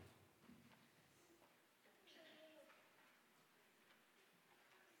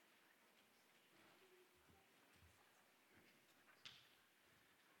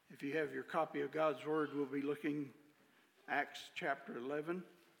If you have your copy of God's Word, we'll be looking Acts chapter 11.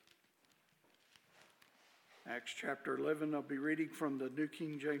 Acts chapter 11, I'll be reading from the New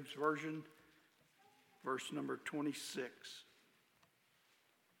King James Version, verse number 26.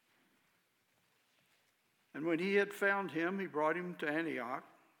 And when he had found him, he brought him to Antioch.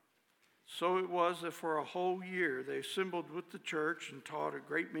 So it was that for a whole year they assembled with the church and taught a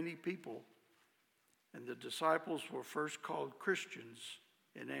great many people. And the disciples were first called Christians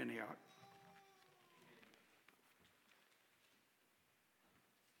in Antioch.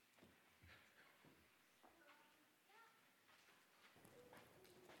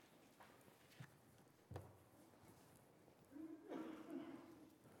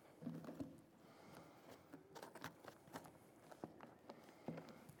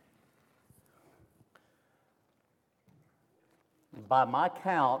 By my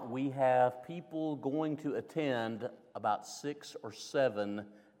count, we have people going to attend about 6 or 7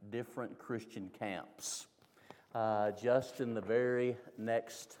 different Christian camps just in the very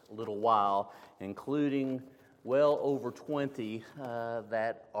next little while, including well over 20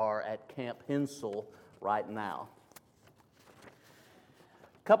 that are at Camp Hensel right now.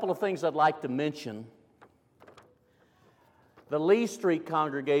 A couple of things I'd like to mention. The Lee Street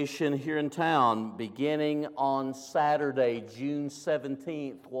congregation here in town, beginning on Saturday, June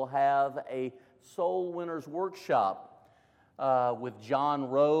 17th, will have a Soul Winners Workshop with John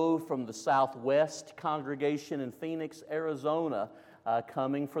Rowe from the Southwest congregation in Phoenix, Arizona,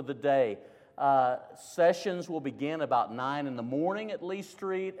 coming for the day. Sessions will begin about 9 in the morning at Lee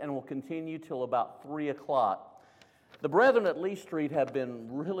Street and will continue till about 3 o'clock. The brethren at Lee Street have been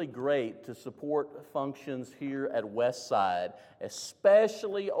really great to support functions here at Westside,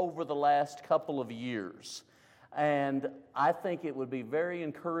 especially over the last couple of years. And I think it would be very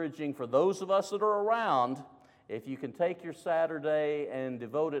encouraging for those of us that are around, if you can take your Saturday and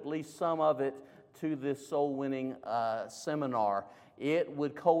devote at least some of it to this soul-winning seminar. It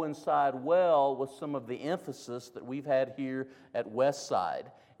would coincide well with some of the emphasis that we've had here at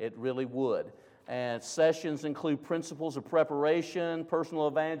Westside. It really would. And sessions include principles of preparation, personal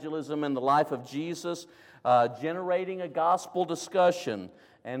evangelism, and the life of Jesus, generating a gospel discussion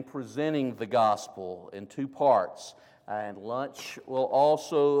and presenting the gospel in 2 parts. And lunch will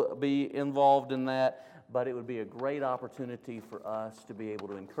also be involved in that, but it would be a great opportunity for us to be able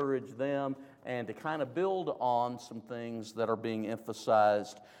to encourage them and to kind of build on some things that are being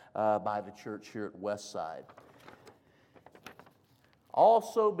emphasized by the church here at Westside.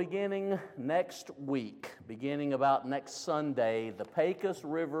 Also beginning next week, beginning about next Sunday, the Pecos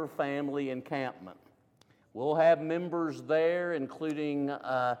River Family Encampment. We'll have members there, including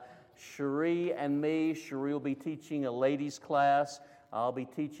Cherie and me. Cherie will be teaching a ladies' class. I'll be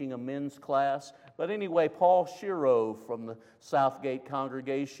teaching a men's class. But anyway, Paul Shiro from the Southgate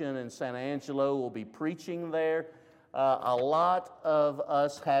congregation in San Angelo will be preaching there. A lot of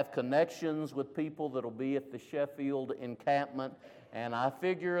us have connections with people that will be at the Sheffield encampment. And I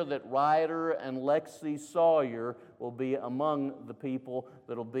figure that Ryder and Lexi Sawyer will be among the people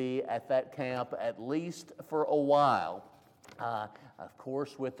that will be at that camp at least for a while. Of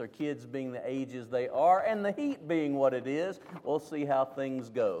course, with their kids being the ages they are and the heat being what it is, we'll see how things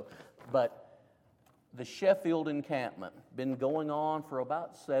go. But the Sheffield encampment, been going on for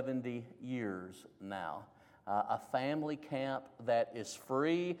about 70 years now. A family camp that is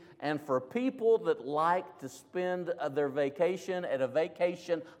free, and for people that like to spend their vacation at a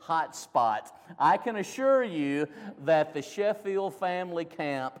vacation hotspot, I can assure you that the Sheffield Family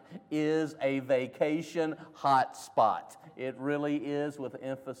Camp is a vacation hotspot. It really is, with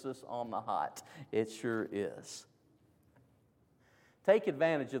emphasis on the hot. It sure is. Take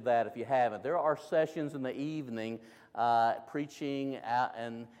advantage of that if you haven't. There are sessions in the evening, preaching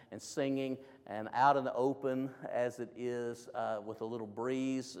and singing, and out in the open as it is with a little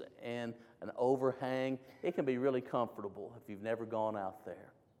breeze and an overhang. It can be really comfortable if you've never gone out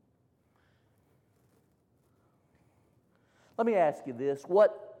there. Let me ask you this.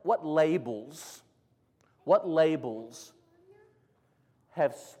 What labels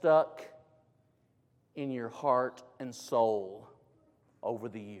have stuck in your heart and soul over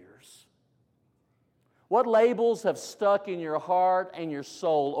the years? What labels have stuck in your heart and your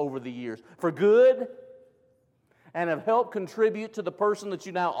soul over the years? For good, and have helped contribute to the person that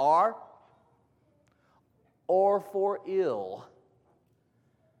you now are? Or for ill,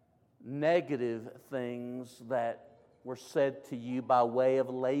 negative things that were said to you by way of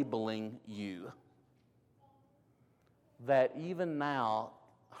labeling you, that even now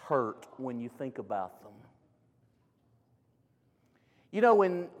hurt when you think about them? You know,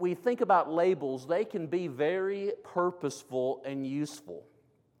 when we think about labels, they can be very purposeful and useful.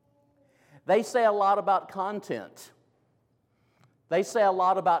 They say a lot about content. They say a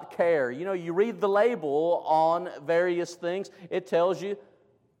lot about care. You know, you read the label on various things, it tells you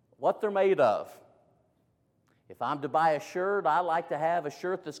what they're made of. If I'm to buy a shirt, I like to have a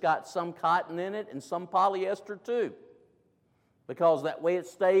shirt that's got some cotton in it and some polyester too, because that way it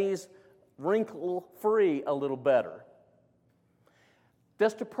stays wrinkle-free a little better.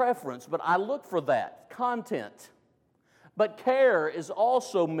 Just a preference, but I look for that. Content. But care is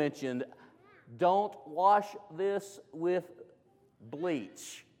also mentioned. Don't wash this with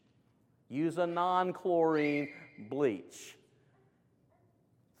bleach. Use a non-chlorine bleach.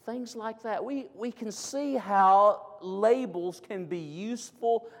 Things like that. We can see how labels can be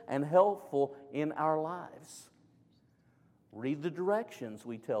useful and helpful in our lives. Read the directions,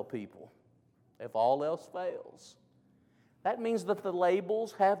 we tell people, if all else fails. That means that the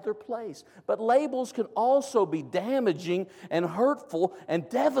labels have their place. But labels can also be damaging and hurtful and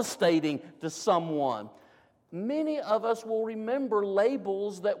devastating to someone. Many of us will remember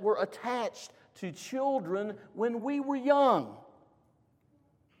labels that were attached to children when we were young.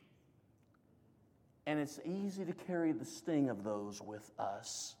 And it's easy to carry the sting of those with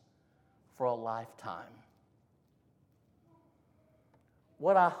us for a lifetime.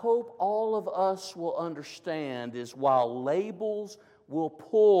 What I hope all of us will understand is while labels will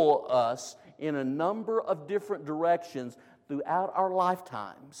pull us in a number of different directions throughout our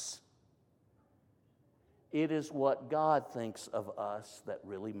lifetimes, it is what God thinks of us that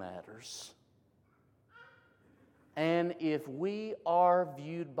really matters. And if we are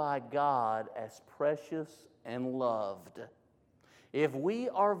viewed by God as precious and loved, if we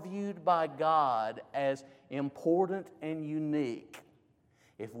are viewed by God as important and unique,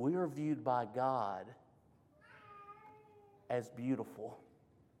 if we are viewed by God as beautiful,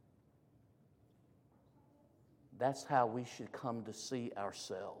 that's how we should come to see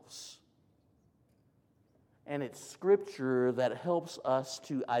ourselves. And it's Scripture that helps us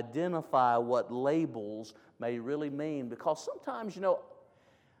to identify what labels may really mean. Because sometimes,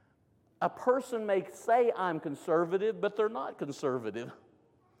 a person may say I'm conservative, but they're not conservative.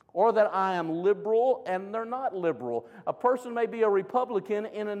 Or that I am liberal, and they're not liberal. A person may be a Republican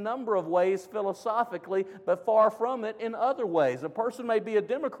in a number of ways philosophically, but far from it in other ways. A person may be a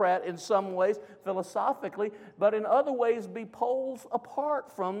Democrat in some ways philosophically, but in other ways be poles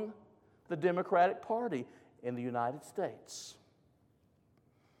apart from the Democratic Party in the United States.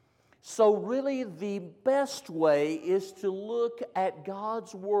 So really the best way is to look at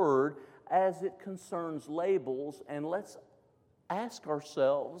God's Word as it concerns labels, and let's ask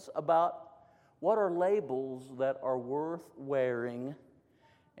ourselves about what are labels that are worth wearing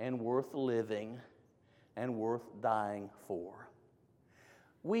and worth living and worth dying for.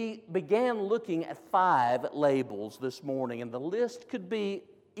 We began looking at 5 labels this morning, and the list could be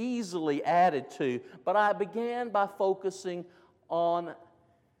easily added to, but I began by focusing on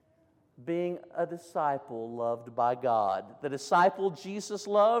being a disciple loved by God. The disciple Jesus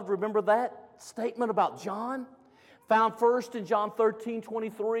loved, remember that statement about John? Found first in John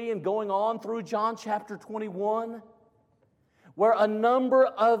 13:23 and going on through John chapter 21, where a number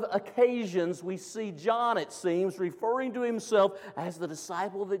of occasions we see John, it seems, referring to himself as the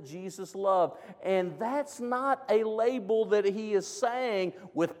disciple that Jesus loved. And that's not a label that he is saying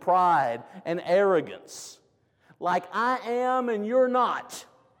with pride and arrogance, like I am and you're not.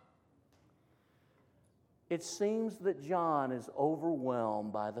 It seems that John is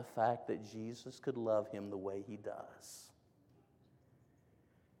overwhelmed by the fact that Jesus could love him the way he does.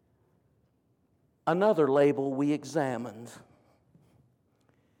 Another label we examined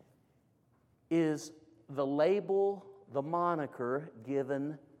is the label, the moniker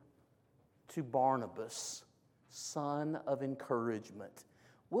given to Barnabas, son of encouragement.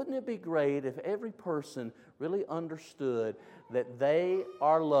 Wouldn't it be great if every person really understood that they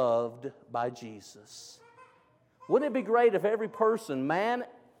are loved by Jesus? Wouldn't it be great if every person, man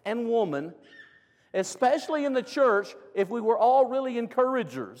and woman, especially in the church, if we were all really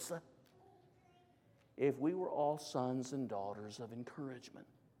encouragers, if we were all sons and daughters of encouragement?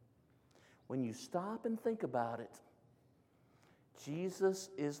 When you stop and think about it, Jesus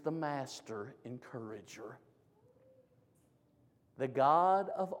is the master encourager, the God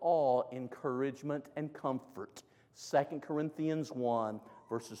of all encouragement and comfort. 2 Corinthians 1,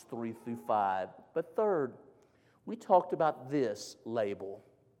 verses 3 through 5. But third, we talked about this label.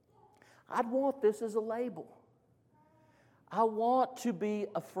 I'd want this as a label. I want to be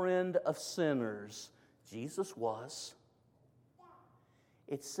a friend of sinners. Jesus was.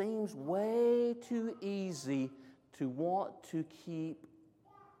 It seems way too easy to want to keep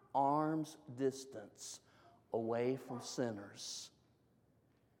arm's distance away from sinners.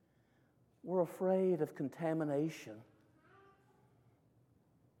 We're afraid of contamination.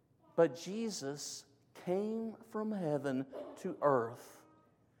 But Jesus came from heaven to earth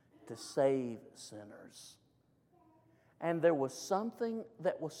to save sinners. And there was something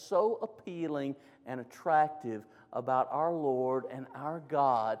that was so appealing and attractive about our Lord and our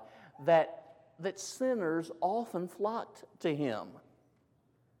God that sinners often flocked to Him.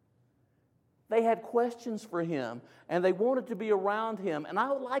 They had questions for Him, and they wanted to be around Him. And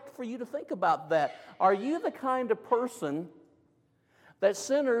I would like for you to think about that. Are you the kind of person that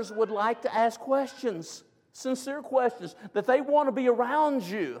sinners would like to ask questions, sincere questions, that they want to be around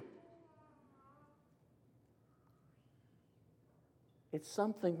you? It's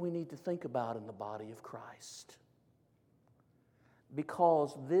something we need to think about in the body of Christ.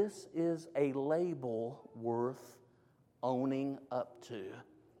 Because this is a label worth owning up to.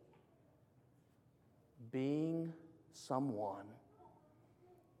 Being someone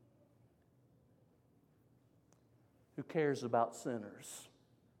who cares about sinners.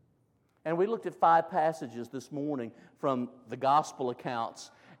 And we looked at 5 passages this morning from the gospel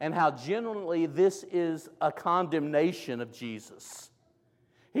accounts and how generally this is a condemnation of Jesus.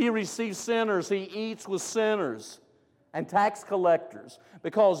 He receives sinners, He eats with sinners and tax collectors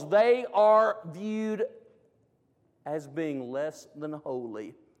because they are viewed as being less than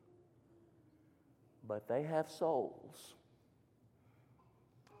holy. But they have souls.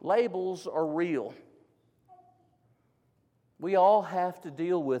 Labels are real. We all have to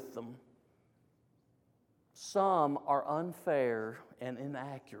deal with them. Some are unfair and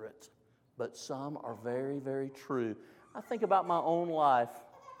inaccurate, but some are very, very true. I think about my own life.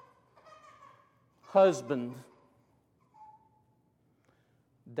 Husband,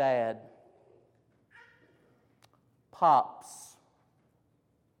 dad, pops,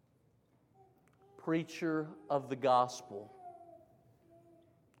 preacher of the gospel,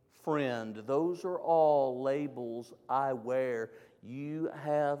 friend. Those are all labels I wear. You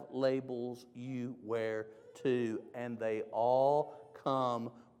have labels you wear too, and they all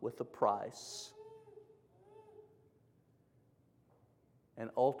come with a price. And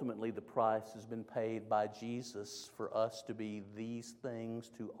ultimately, the price has been paid by Jesus for us to be these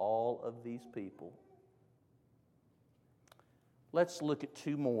things to all of these people. Let's look at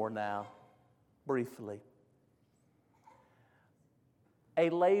 2 more now, briefly.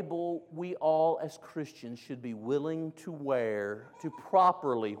 A label we all as Christians should be willing to wear, to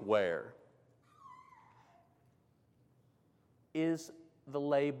properly wear, is the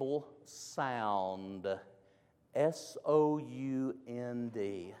label sound. S-O-U-N-D.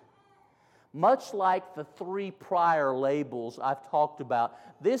 Much like the 3 prior labels I've talked about,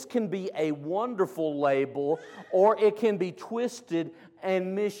 this can be a wonderful label or it can be twisted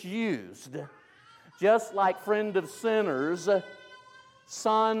and misused. Just like friend of sinners,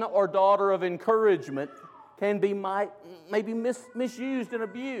 son or daughter of encouragement can be maybe misused and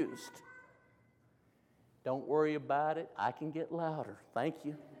abused. Don't worry about it. I can get louder. Thank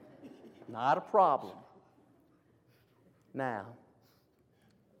you. Not a problem. Now,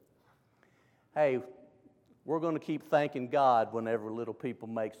 hey, we're going to keep thanking God whenever little people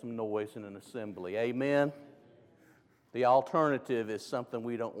make some noise in an assembly. Amen? The alternative is something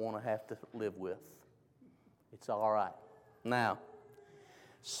we don't want to have to live with. It's all right. Now,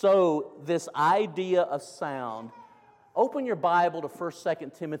 so this idea of sound, open your Bible to 1st,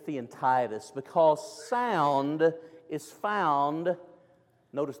 2nd Timothy, and Titus, because sound is found,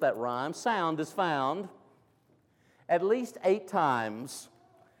 notice that rhyme, sound is found at least 8 times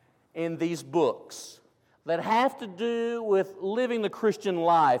in these books that have to do with living the Christian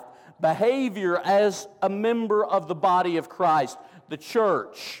life, behavior as a member of the body of Christ, the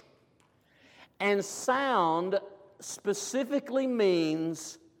church. And sound specifically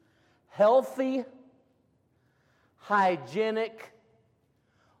means healthy, hygienic,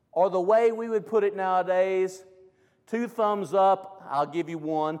 or the way we would put it nowadays, 2 thumbs up, I'll give you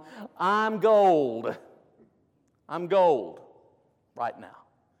 1, I'm gold. I'm gold right now.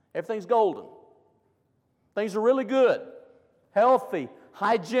 Everything's golden. Things are really good, healthy,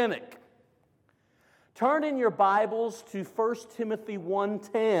 hygienic. Turn in your Bibles to 1 Timothy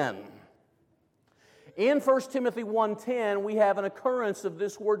 1:10. In 1 Timothy 1:10, we have an occurrence of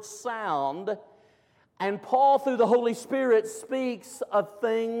this word sound, and Paul, through the Holy Spirit, speaks of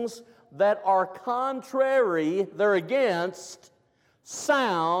things that are contrary, they're against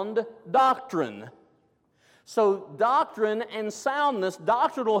sound doctrine. So doctrine and soundness,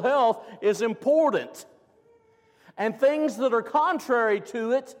 doctrinal health is important. And things that are contrary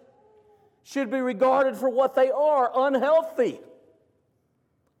to it should be regarded for what they are, unhealthy,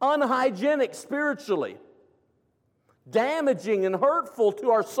 unhygienic spiritually. damaging and hurtful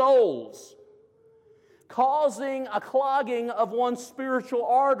to our souls, causing a clogging of one's spiritual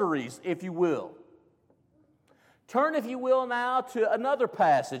arteries, if you will. Turn, if you will, now to another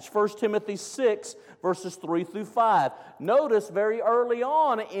passage, 1 Timothy 6, verses 3 through 5. Notice very early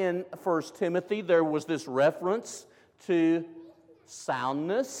on in 1 Timothy, there was this reference to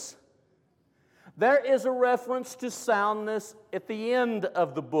soundness. There is a reference to soundness at the end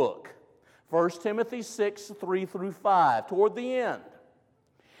of the book. 1 Timothy 6, 3 through 5, toward the end.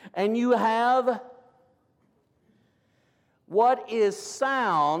 And you have what is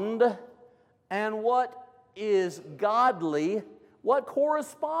sound and what is godly, what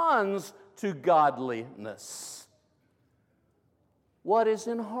corresponds to godliness. What is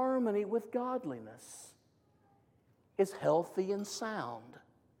in harmony with godliness is healthy and sound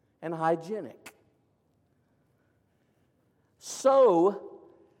and hygienic. So,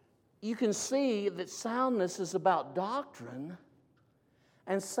 you can see that soundness is about doctrine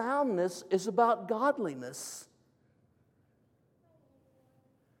and soundness is about godliness.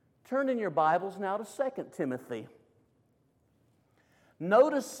 Turn in your Bibles now to 2 Timothy.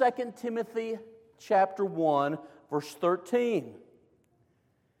 Notice 2 Timothy chapter 1, verse 13.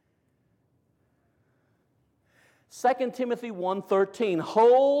 2 Timothy 1:13,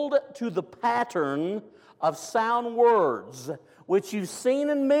 hold to the pattern of sound words, which you've seen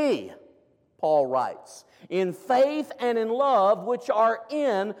in me, Paul writes, in faith and in love, which are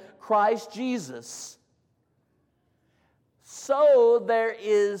in Christ Jesus. So there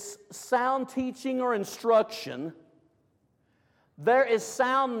is sound teaching or instruction. There is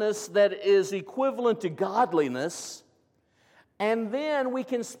soundness that is equivalent to godliness. And then we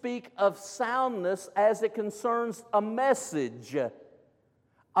can speak of soundness as it concerns a message,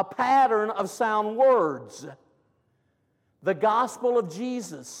 a pattern of sound words, the gospel of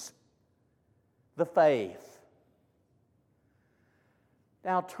Jesus, the faith.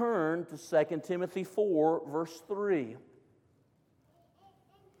 Now turn to 2 Timothy 4, verse 3.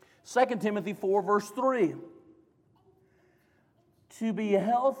 2 Timothy 4, verse 3. To be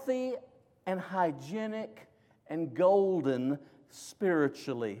healthy and hygienic and golden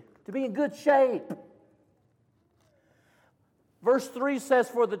spiritually. To be in good shape. Verse 3 says,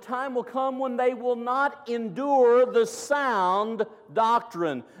 for the time will come when they will not endure the sound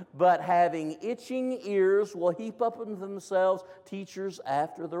doctrine, but having itching ears will heap up unto themselves teachers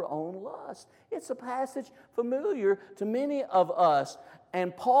after their own lust. It's a passage familiar to many of us.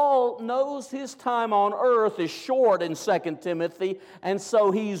 And Paul knows his time on earth is short in 2 Timothy, and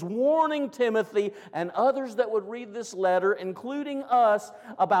so he's warning Timothy and others that would read this letter, including us,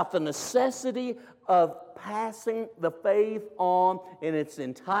 about the necessity of passing the faith on in its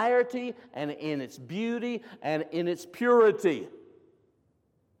entirety and in its beauty and in its purity.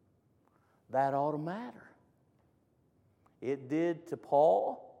 That ought to matter. It did to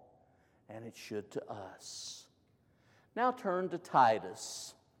Paul, and it should to us. Now turn to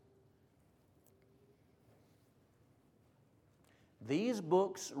Titus. These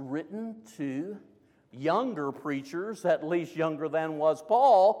books written to younger preachers, at least younger than was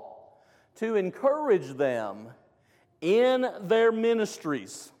Paul, to encourage them in their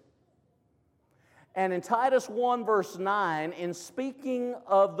ministries. And in Titus 1, verse 9, in speaking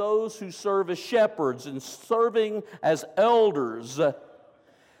of those who serve as shepherds and serving as elders,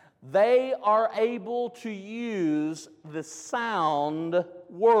 they are able to use the sound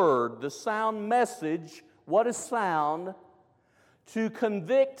word, the sound message, what is sound, to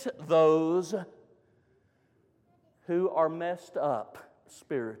convict those who are messed up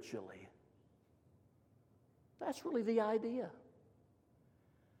spiritually. That's really the idea.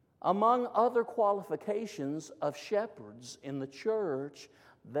 Among other qualifications of shepherds in the church,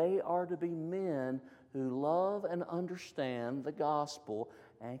 they are to be men who love and understand the gospel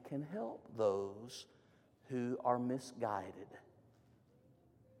and can help those who are misguided.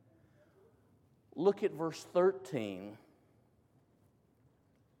 Look at verse 13.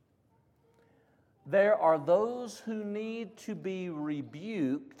 There are those who need to be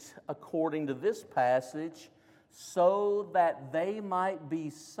rebuked, according to this passage, so that they might be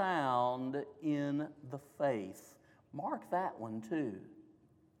sound in the faith. Mark that one too.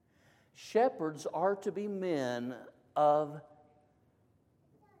 Shepherds are to be men of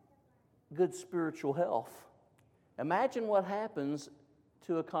good spiritual health. Imagine what happens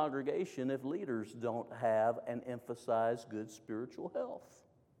to a congregation if leaders don't have and emphasize good spiritual health.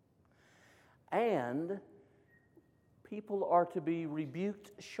 And people are to be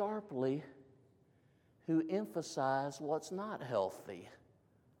rebuked sharply who emphasize what's not healthy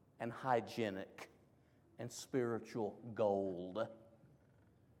and hygienic and spiritual gold.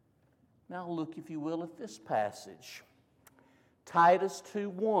 Now look, if you will, at this passage. Titus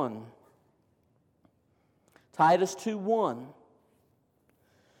 2:1. Titus 2:1.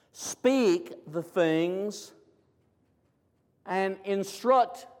 Speak the things and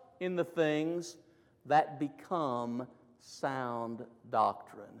instruct in the things that become sound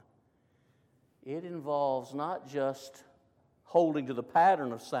doctrine. It involves not just holding to the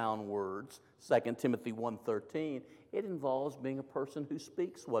pattern of sound words, 2 Timothy 1:13. It involves being a person who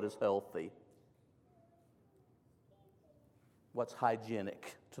speaks what is healthy, what's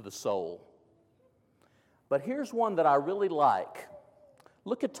hygienic to the soul. But here's one that I really like.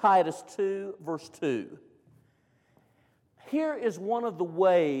 Look at Titus 2, verse 2. Here is one of the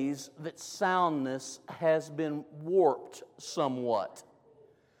ways that soundness has been warped somewhat.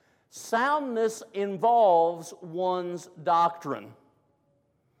 Soundness involves one's doctrine,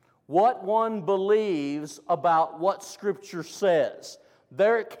 what one believes about what Scripture says.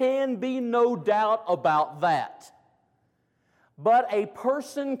 There can be no doubt about that. But a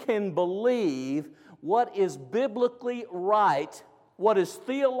person can believe what is biblically right, what is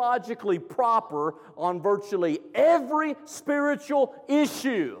theologically proper on virtually every spiritual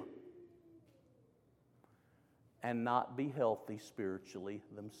issue, and not be healthy spiritually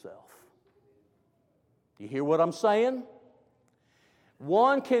themselves. You hear what I'm saying?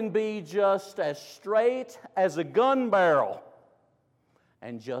 One can be just as straight as a gun barrel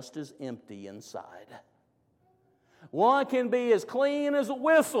and just as empty inside. One can be as clean as a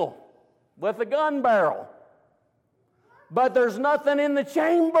whistle with a gun barrel, but there's nothing in the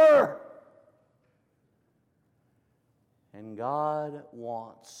chamber. And God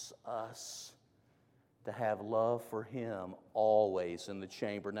wants us to have love for Him always in the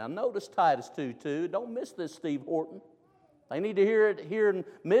chamber. Now notice Titus 2:2. Don't miss this, Steve Horton. They need to hear it here in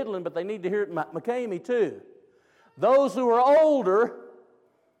Midland, but they need to hear it in McCamey too. Those who are older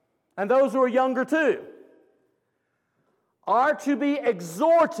and those who are younger too are to be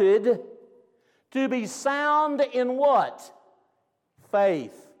exhorted to be sound in what?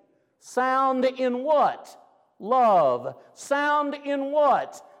 Faith. Sound in what? Love. Sound in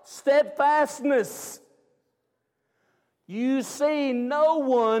what? Steadfastness. You see, no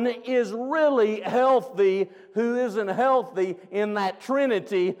one is really healthy who isn't healthy in that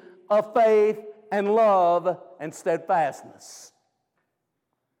trinity of faith and love and steadfastness.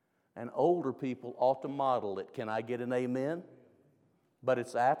 And older people ought to model it. Can I get an amen? But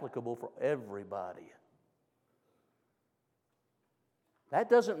it's applicable for everybody. That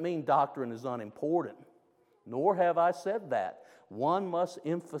doesn't mean doctrine is unimportant, nor have I said that. One must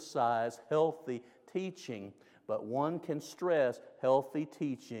emphasize healthy teaching, but one can stress healthy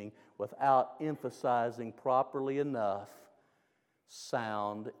teaching without emphasizing properly enough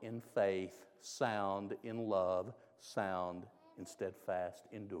sound in faith, sound in love, sound in steadfast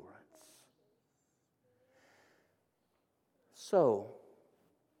endurance. So,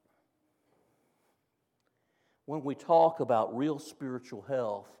 when we talk about real spiritual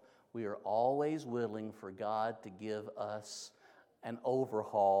health, we are always willing for God to give us an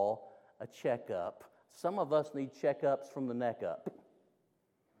overhaul, a checkup. Some of us need checkups from the neck up.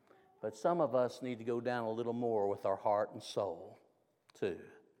 But some of us need to go down a little more with our heart and soul, too.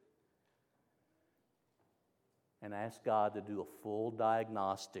 And ask God to do a full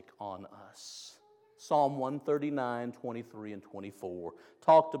diagnostic on us. Psalm 139, 23, and 24.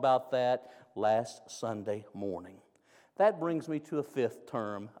 Talked about that last Sunday morning. That brings me to a fifth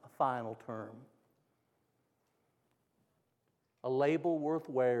term, a final term. A label worth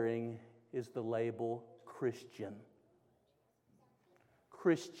wearing is the label Christian.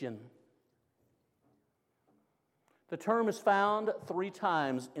 Christian. The term is found 3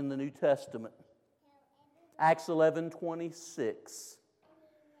 times in the New Testament. Acts 11:26.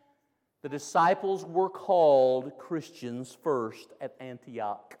 The disciples were called Christians first at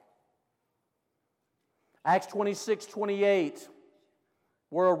Antioch. Acts 26:28,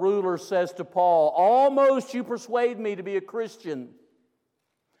 where a ruler says to Paul, "Almost you persuade me to be a Christian."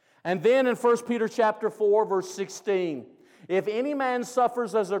 And then in 1 Peter chapter 4, verse 16, "If any man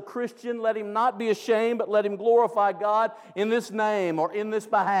suffers as a Christian, let him not be ashamed, but let him glorify God in this name," or in this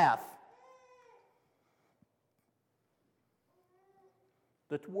behalf.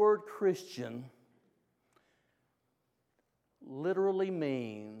 The word Christian literally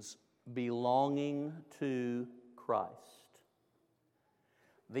means belonging to Christ.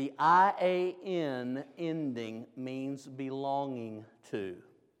 The I-A-N ending means belonging to.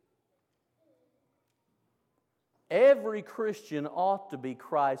 Every Christian ought to be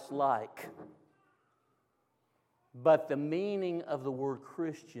Christ-like. But the meaning of the word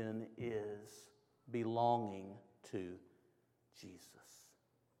Christian is belonging to Jesus.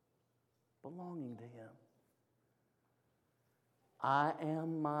 Belonging to Him. I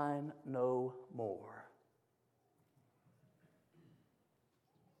am mine no more.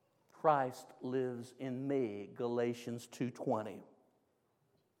 Christ lives in me, Galatians 2:20.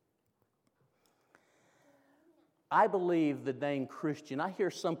 I believe the name Christian, I hear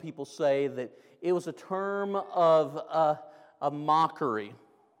some people say that it was a term of a mockery.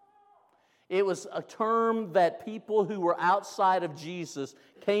 It was a term that people who were outside of Jesus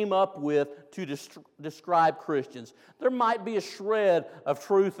came up with to describe Christians. There might be a shred of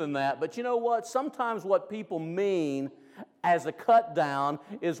truth in that, but you know what? Sometimes what people mean as a cut down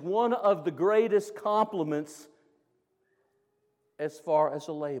is one of the greatest compliments as far as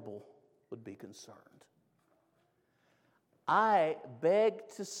a label would be concerned. I beg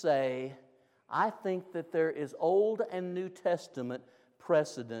to say, I think that there is Old and New Testament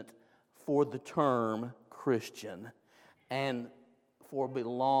precedent for the term Christian and for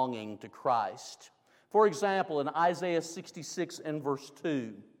belonging to Christ. For example, in Isaiah 66 and verse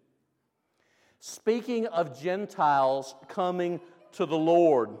 2, speaking of Gentiles coming to the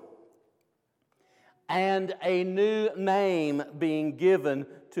Lord and a new name being given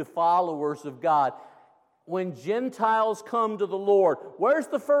to followers of God. When Gentiles come to the Lord, where's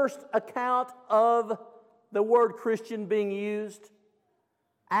the first account of the word Christian being used?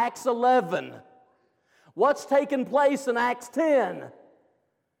 Acts 11. What's taken place in Acts 10?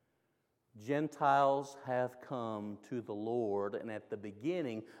 Gentiles have come to the Lord, and at the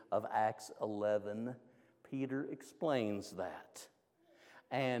beginning of Acts 11, Peter explains that.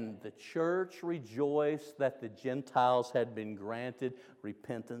 And the church rejoiced that the Gentiles had been granted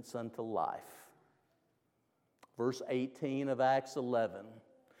repentance unto life. Verse 18 of Acts 11.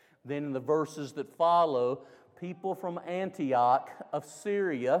 Then in the verses that follow, people from Antioch of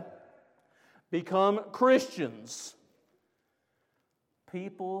Syria become Christians.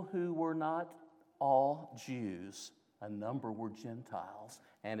 People who were not all Jews, a number were Gentiles.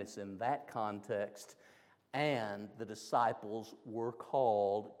 And it's in that context, and the disciples were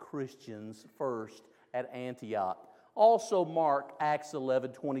called Christians first at Antioch. Also mark Acts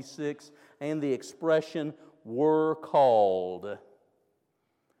 11:26 and the expression were called.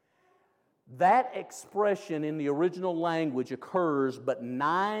 That expression in the original language occurs but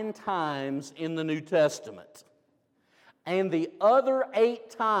 9 times in the New Testament. And the other 8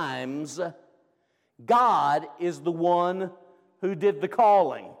 times, God is the one who did the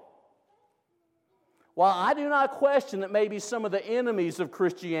calling. While I do not question that maybe some of the enemies of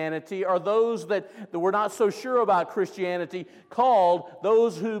Christianity are those that were not so sure about Christianity, called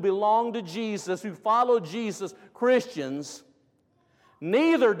those who belong to Jesus, who follow Jesus, Christians,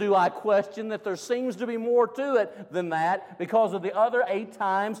 neither do I question that there seems to be more to it than that, because of the other 8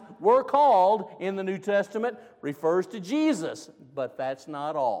 times we're called in the New Testament refers to Jesus. But that's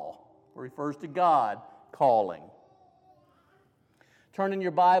not all. It refers to God calling. Turn in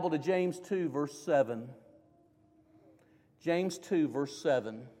your Bible to James 2, verse 7. James 2, verse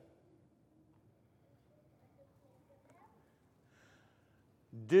 7.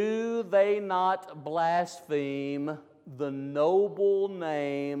 Do they not blaspheme the noble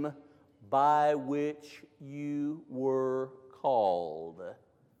name by which you were called?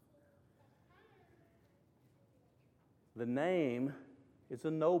 The name is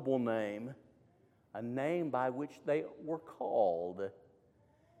a noble name, a name by which they were called.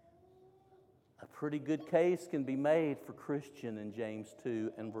 A pretty good case can be made for Christian in James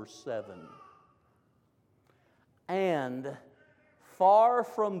 2 and verse 7. And far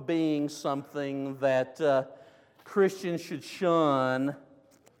from being something that Christians should shun,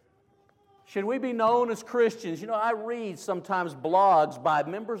 should we be known as Christians? You know, I read sometimes blogs by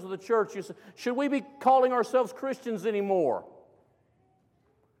members of the church who say, should we be calling ourselves Christians anymore?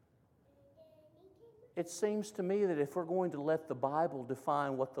 It seems to me that if we're going to let the Bible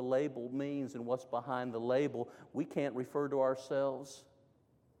define what the label means and what's behind the label, we can't refer to ourselves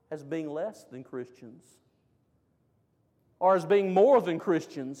as being less than Christians or as being more than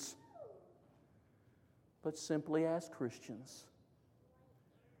Christians, but simply as Christians.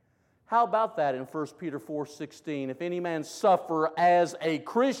 How about that in 1 Peter 4:16? If any man suffer as a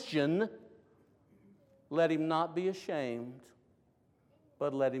Christian, let him not be ashamed,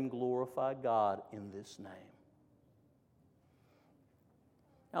 but let him glorify God in this name.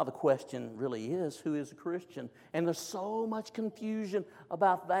 Now the question really is, who is a Christian? And there's so much confusion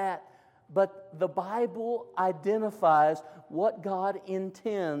about that. But the Bible identifies what God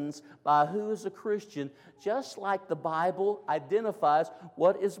intends by who is a Christian, just like the Bible identifies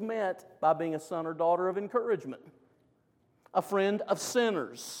what is meant by being a son or daughter of encouragement, a friend of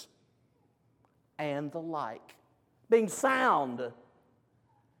sinners, and the like. Being sound.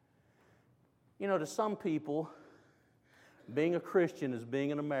 You know, to some people, being a Christian is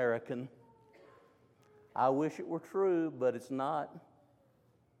being an American. I wish it were true, but it's not.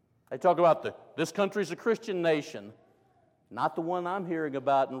 They talk about this country's a Christian nation, not the one I'm hearing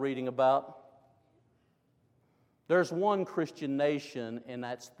about and reading about. There's one Christian nation, and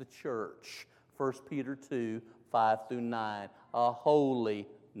that's the church. 1 Peter 2, 5 through 9. A holy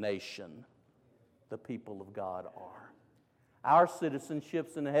nation, the people of God are. Our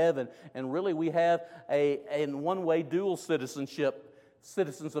citizenship's in heaven, and really we have in one way, dual citizenship.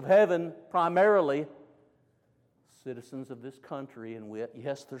 Citizens of heaven, primarily. Citizens of this country, and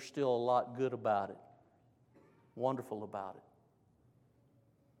yes, there's still a lot good about it. Wonderful about it.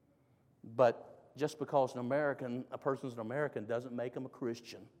 But just because a person's an American doesn't make them a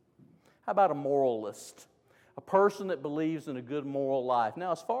Christian. How about a moralist? A person that believes in a good moral life.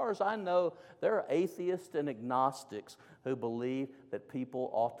 Now, as far as I know, there are atheists and agnostics who believe that people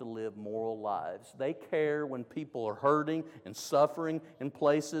ought to live moral lives. They care when people are hurting and suffering in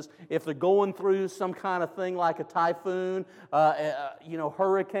places. If they're going through some kind of thing like a typhoon,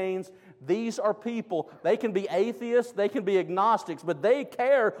 hurricanes, these are people. They can be atheists, they can be agnostics, but they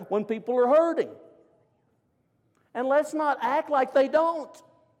care when people are hurting. And let's not act like they don't.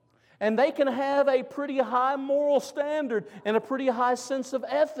 And they can have a pretty high moral standard and a pretty high sense of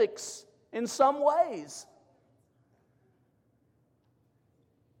ethics in some ways.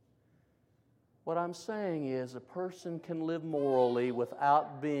 What I'm saying is a person can live morally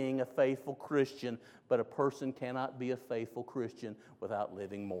without being a faithful Christian, but a person cannot be a faithful Christian without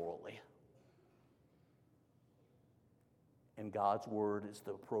living morally. And God's Word is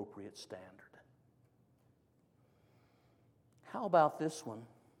the appropriate standard. How about this one?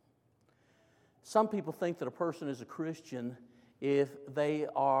 Some people think that a person is a Christian if they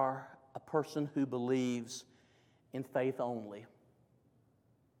are a person who believes in faith only.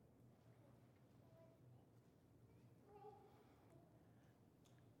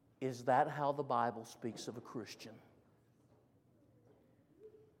 Is that how the Bible speaks of a Christian?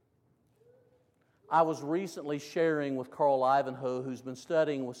 I was recently sharing with Carl Ivanhoe, who's been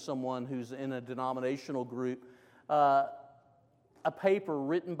studying with someone who's in a denominational group, a paper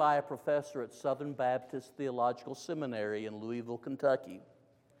written by a professor at Southern Baptist Theological Seminary in Louisville, Kentucky,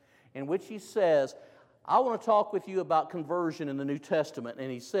 in which he says, I want to talk with you about conversion in the New Testament.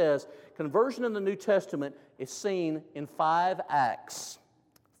 And he says, conversion in the New Testament is seen in 5 acts: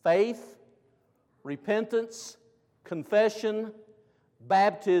 faith, repentance, confession,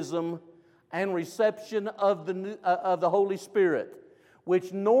 baptism, and reception of the Holy Spirit,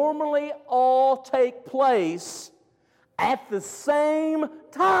 which normally all take place at the same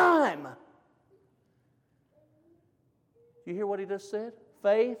time. You hear what he just said?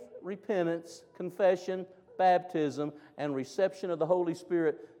 Faith, repentance, confession, baptism, and reception of the Holy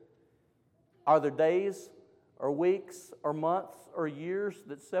Spirit. Are there days or weeks or months or years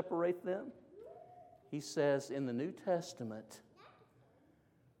that separate them? He says in the New Testament,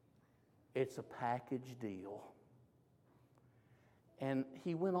 it's a package deal. And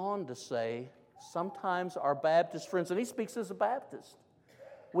he went on to say, sometimes our Baptist friends, and he speaks as a Baptist,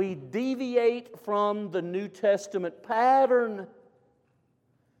 we deviate from the New Testament pattern.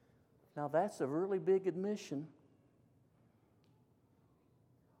 Now that's a really big admission.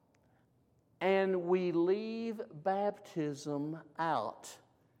 And we leave baptism out,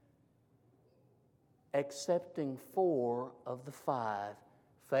 accepting 4 of the 5: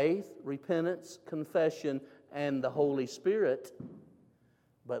 faith, repentance, confession, and the Holy Spirit,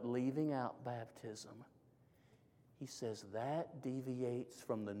 but leaving out baptism. He says that deviates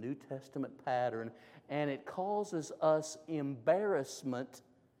from the New Testament pattern, and it causes us embarrassment,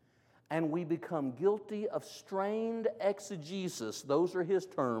 and we become guilty of strained exegesis. Those are his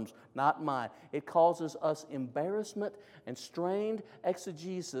terms, not mine. It causes us embarrassment and strained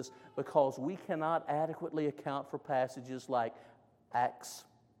exegesis because we cannot adequately account for passages like Acts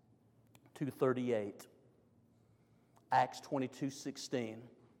 2:38, Acts 22:16,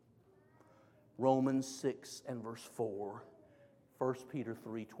 Romans 6 and verse 4, 1 Peter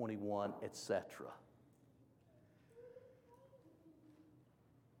 3:21, etc.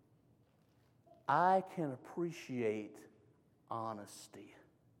 I can appreciate honesty,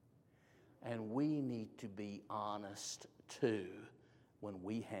 and we need to be honest too when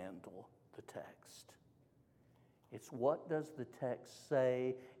we handle the text. It's what does the text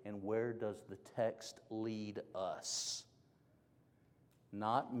say and where does the text lead us?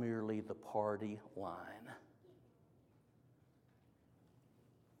 Not merely the party line.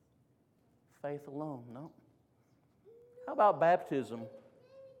 Faith alone, no. How about baptism?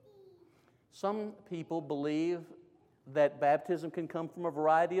 Some people believe that baptism can come from a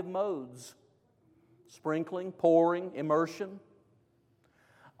variety of modes. sprinkling, pouring, immersion.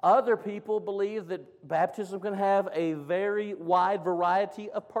 Other people believe that baptism can have a very wide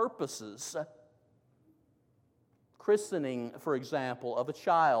variety of purposes. Christening, for example, of a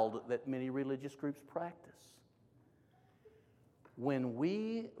child that many religious groups practice. When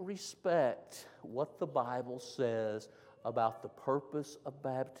we respect what the Bible says about the purpose of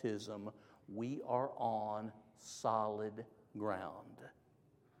baptism, we are on solid ground.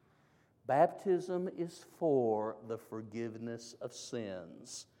 Baptism is for the forgiveness of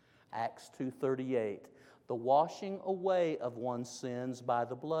sins. Acts 2:38. The washing away of one's sins by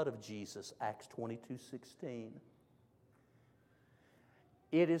the blood of Jesus. Acts 22:16.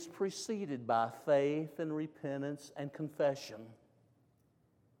 It is preceded by faith and repentance and confession.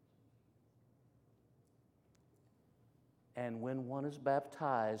 And when one is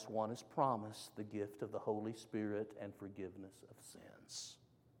baptized, one is promised the gift of the Holy Spirit and forgiveness of sins.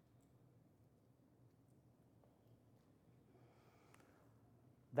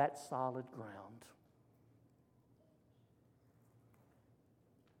 That's solid ground.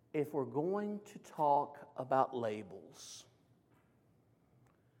 If we're going to talk about labels,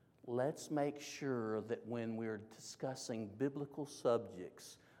 let's make sure that when we're discussing biblical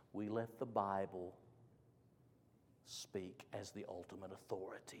subjects, we let the Bible speak as the ultimate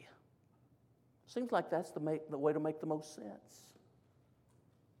authority. Seems like that's the way to make the most sense.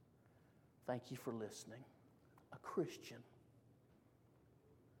 Thank you for listening. A Christian,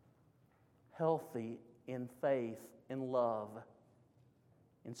 healthy in faith, in love,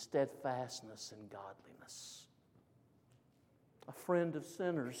 in steadfastness and godliness. A friend of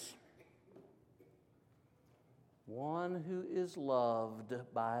sinners. One who is loved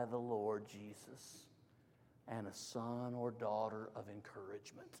by the Lord Jesus. And a son or daughter of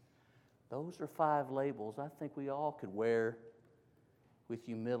encouragement. Those are 5 labels I think we all could wear with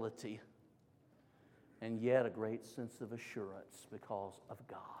humility and yet a great sense of assurance because of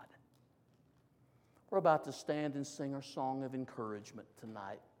God. We're about to stand and sing our song of encouragement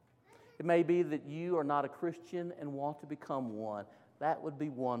tonight. It may be that you are not a Christian and want to become one. That would be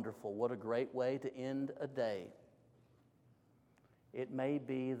wonderful. What a great way to end a day. It may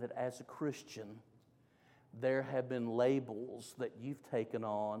be that as a Christian, there have been labels that you've taken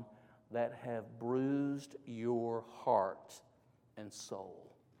on that have bruised your heart and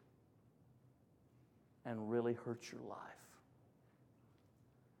soul and really hurt your life.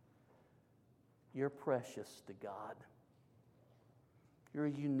 You're precious to God. You're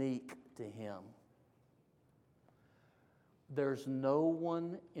unique to Him. There's no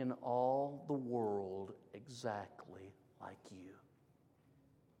one in all the world exactly like you.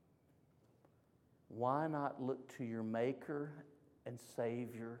 Why not look to your Maker and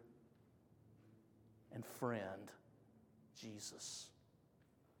Savior and friend, Jesus,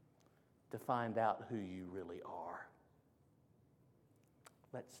 to find out who you really are?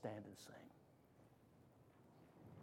 Let's stand and sing.